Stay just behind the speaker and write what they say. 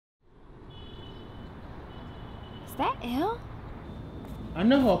that El? I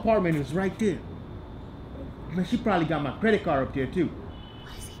know her apartment is right there. Man, she probably got my credit card up there too.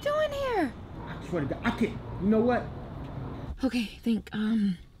 What is he doing here? I swear to God, I can't. You know what? Okay,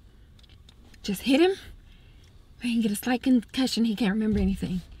 just hit him. He can get a slight concussion. He can't remember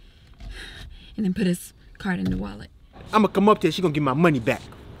anything. And then put his card in the wallet. I'm gonna come up there. She gonna give my money back.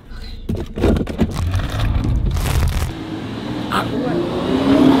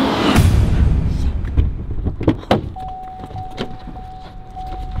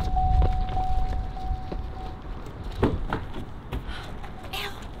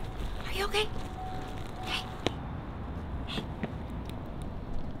 Are you okay? Hey.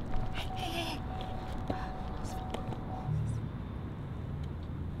 Hey.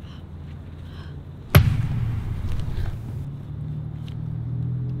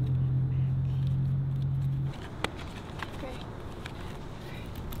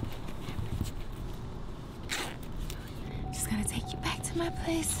 Just gonna take you back to my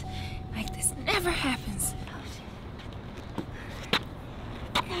place. Like this never happens.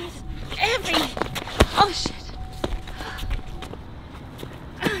 Oh shit.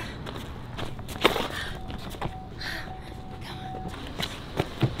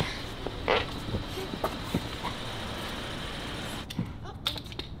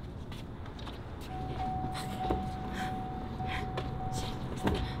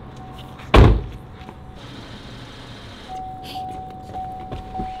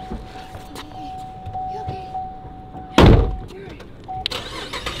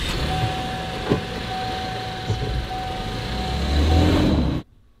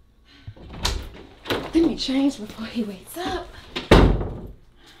 Let me change before he wakes up. Oh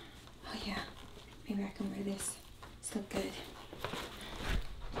yeah, maybe I can wear this. It's look good.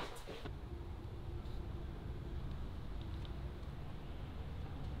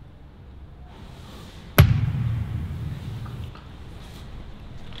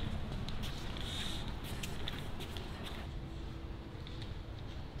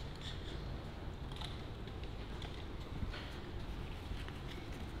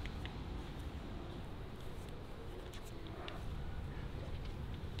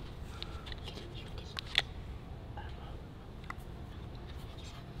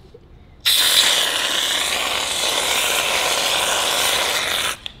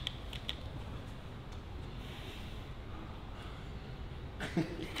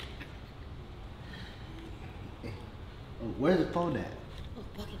 Where's the phone at? Oh,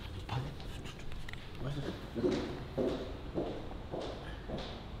 bucket. Where's it?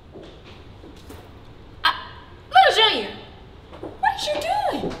 Little Junior, what is you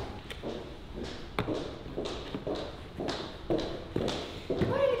doing?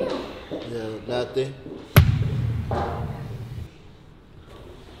 What are you doing? Yeah, nothing.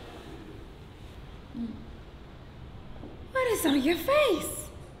 What is on your face?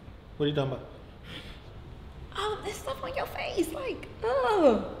 What are you talking about? All of this stuff on your face, like,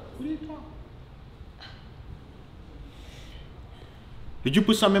 ugh. What are you talking? Did you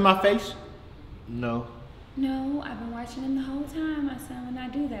put something in my face? No. No, I've been watching him the whole time. I said when I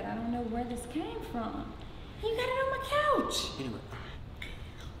do that, I don't know where this came from. You got it on my couch. Anyway.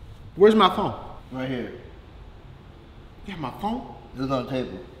 Where's my phone? Right here. You have my phone? It was on the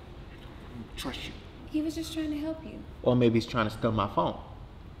table. I don't trust you. He was just trying to help you. Or maybe he's trying to steal my phone.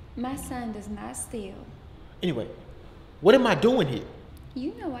 My son does not steal. Anyway, what am I doing here?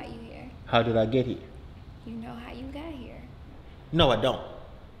 You know why you here. How did I get here? You know how you got here. No, I don't.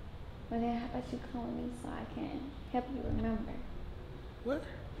 Well then, how about you call me so I can help you remember? What?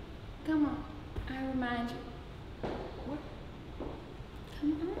 Come on, I remind you. What?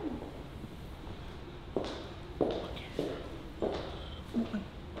 Come on.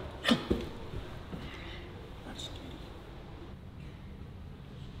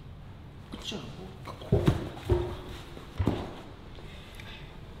 Good job.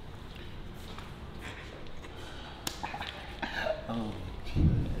 Oh.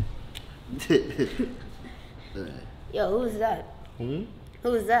 Yo, who's that? Hmm?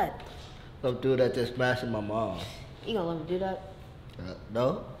 Who's that? Some dude that just smashed my mom. You gonna let me do that?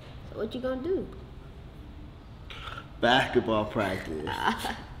 No? So what you gonna do? Basketball practice.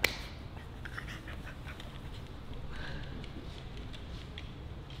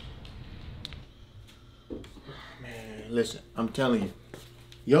 Man, listen, I'm telling you.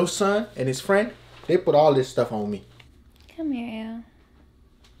 Your son and his friend, they put all this stuff on me. Come here, El.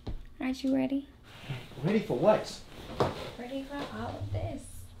 Aren't you ready? Ready for what? Ready for all of this.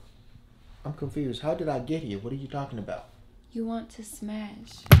 I'm confused. How did I get here? What are you talking about? You want to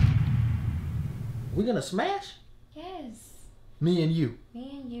smash. We're gonna smash? Yes. Me and you.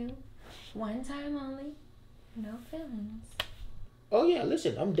 Me and you. One time only. No feelings. Oh yeah,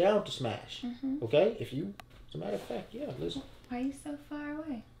 listen, I'm down to smash. Mm-hmm. Okay, if you, as a matter of fact, yeah, listen. Why are you so far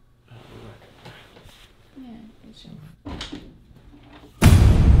away? Yeah, it's your...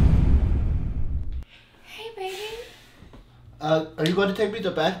 Hey, baby. Are you going to take me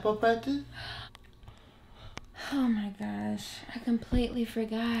to basketball practice? Oh my gosh, I completely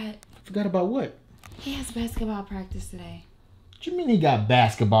forgot. Forgot about what? He has basketball practice today. What you mean he got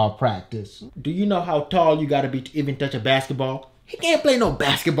basketball practice? Do you know how tall you gotta be to even touch a basketball? He can't play no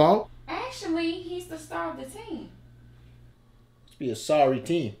basketball. Actually, he's the star of the team. Must be a sorry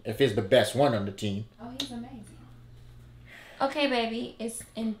team if it's the best one on the team. Oh, he's amazing. Okay, baby, it's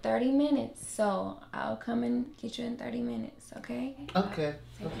in 30 minutes, so I'll come and get you in 30 minutes, okay? Okay.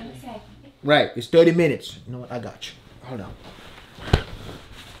 Take me a second. Right, it's 30 minutes. You know what? I got you. Hold on.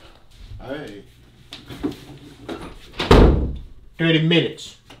 Hey. 30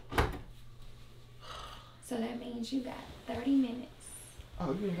 minutes. So that means you got 30 minutes.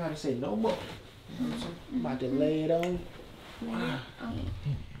 Oh, you ain't gotta say no more. You know what I'm saying? I'm about to lay it on. Lay it on.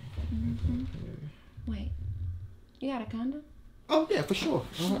 Mm-hmm. Wait, you got a condom? Oh, yeah, for sure.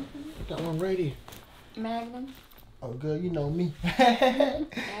 Got one right here. Magnum? Oh, girl, you know me.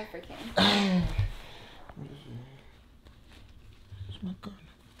 African. Where's my gun?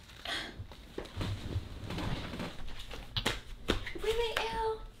 Really,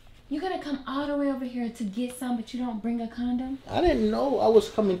 L? You gotta come all the way over here to get some, but you don't bring a condom? I didn't know I was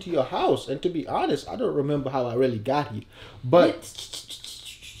coming to your house. And to be honest, I don't remember how I really got here. But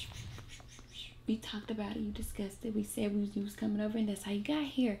we talked about it. You discussed it. We said you was coming over, and that's how you got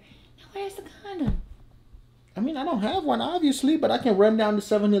here. Now, where's the condom? I mean, I don't have one, obviously, but I can run down to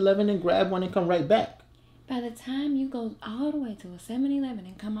 7-Eleven and grab one and come right back. By the time you go all the way to a 7-Eleven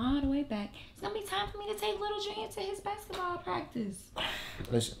and come all the way back, it's going to be time for me to take little Junior to his basketball practice.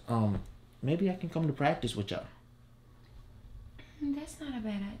 Listen, maybe I can come to practice with y'all. That's not a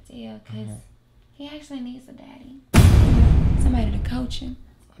bad idea, because he actually needs a daddy. Somebody to coach him.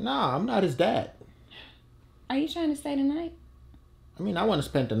 Nah, I'm not his dad. Are you trying to stay tonight? I mean, I want to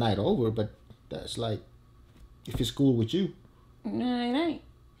spend the night over, but that's like, if it's cool with you. No, it ain't.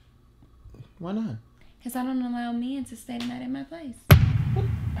 Why not? Because I don't allow men to stay the night at my place. What?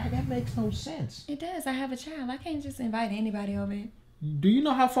 That makes no sense. It does. I have a child. I can't just invite anybody over here. Do you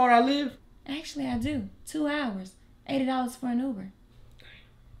know how far I live? Actually, I do. 2 hours. $80 for an Uber.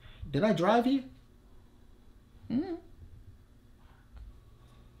 Did I drive here? Mm-hmm.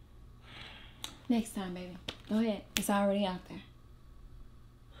 Next time, baby. Go ahead. It's already out there.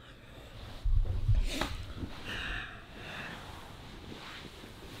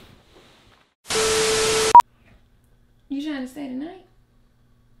 You trying to stay tonight?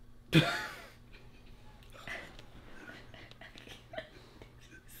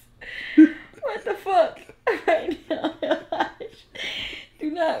 What the fuck? Right now,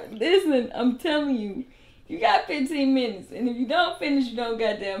 do not listen. I'm telling you, you got 15 minutes, and if you don't finish, you don't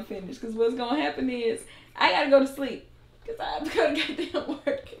goddamn finish. Cause what's gonna happen is I gotta go to sleep, cause I have to go to goddamn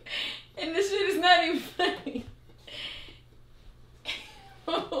work, and this shit is not even funny.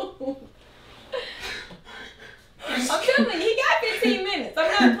 I'm telling you, he got 15 minutes.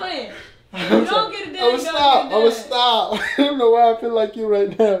 I'm not playing. You don't get it done. I would stop. I don't know why I feel like you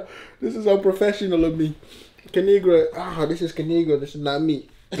right now. This is unprofessional of me. Kinigra. This is Kinigra. This is not me.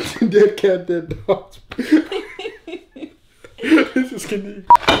 Dead cat, dead dogs. This is Kinigra.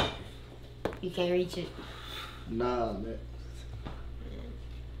 You can't reach it. Nah, man.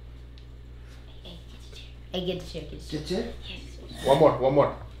 Hey, get the chair. Get the chair. Get you? Yes. One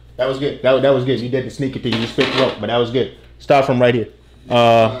more. That was good. That was good. You did the sneaky thing. You just picked rope, but that was good. Start from right here.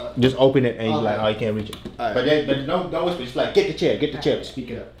 Just open it and you're like, oh, you can't reach it. Right. But then don't whisper. Just like, get the chair.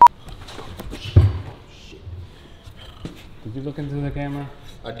 Speak it up. Did you look into the camera?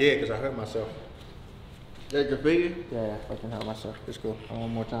 I did because I hurt myself. That's your finger? Yeah, I fucking hurt myself. Let's go.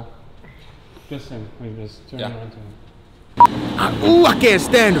 One more time. Just him. We just turn Yeah. around to him. I can't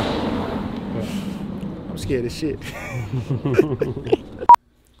stand him. I'm scared as shit.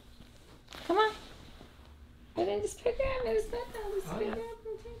 Come on. And then just pick her up. There's nothing. Just pick her up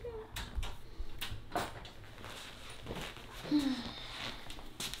and take her up.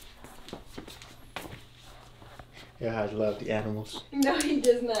 Elhadj love the animals. No, he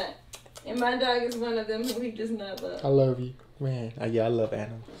does not. And my dog is one of them who he does not love. I love you, man. Yeah, I love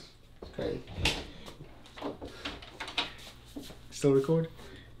animals. It's crazy. Still recording?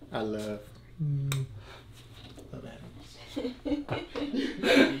 I love animals.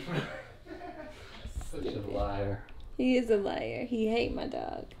 Such a liar. He is a liar. He hates my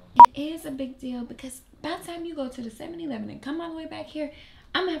dog. It is a big deal because by the time you go to the 7-Eleven and come all the way back here,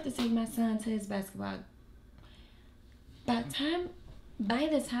 I'm going to have to take my son to his basketball by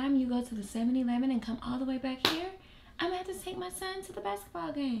the time you go to the 7-Eleven and come all the way back here, I'm gonna have to take my son to the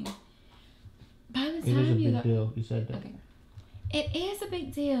basketball game. By the time you go, deal. You said that. okay. It is a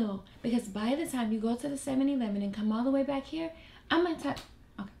big deal because by the time you go to the 7-Eleven and come all the way back here, I'm gonna talk.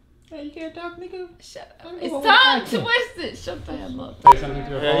 Okay. Hey, you can't talk, nigga. Shut up. It's time to twist it. Shut the hell up. Say something to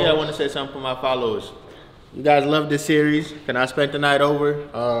your Yeah, I want to say something for my followers. You guys love this series. Can I spend the night over?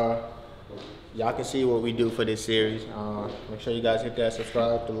 Y'all can see what we do for this series. Make sure you guys hit that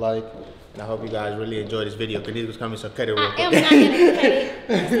subscribe, the like, and I hope you guys really enjoy this video. Kinigra's coming, so cut it real I am quick. not gonna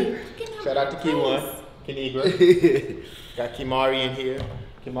cut it. Shout out to Kewon, Kinigra. Got Kimari in here.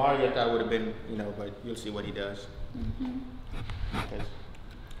 Kimari, I thought would have been, you know, but you'll see what he does.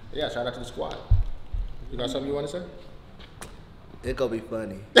 Yeah, shout out to the squad. You got something you want to say? It's gonna be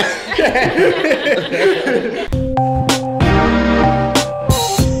funny.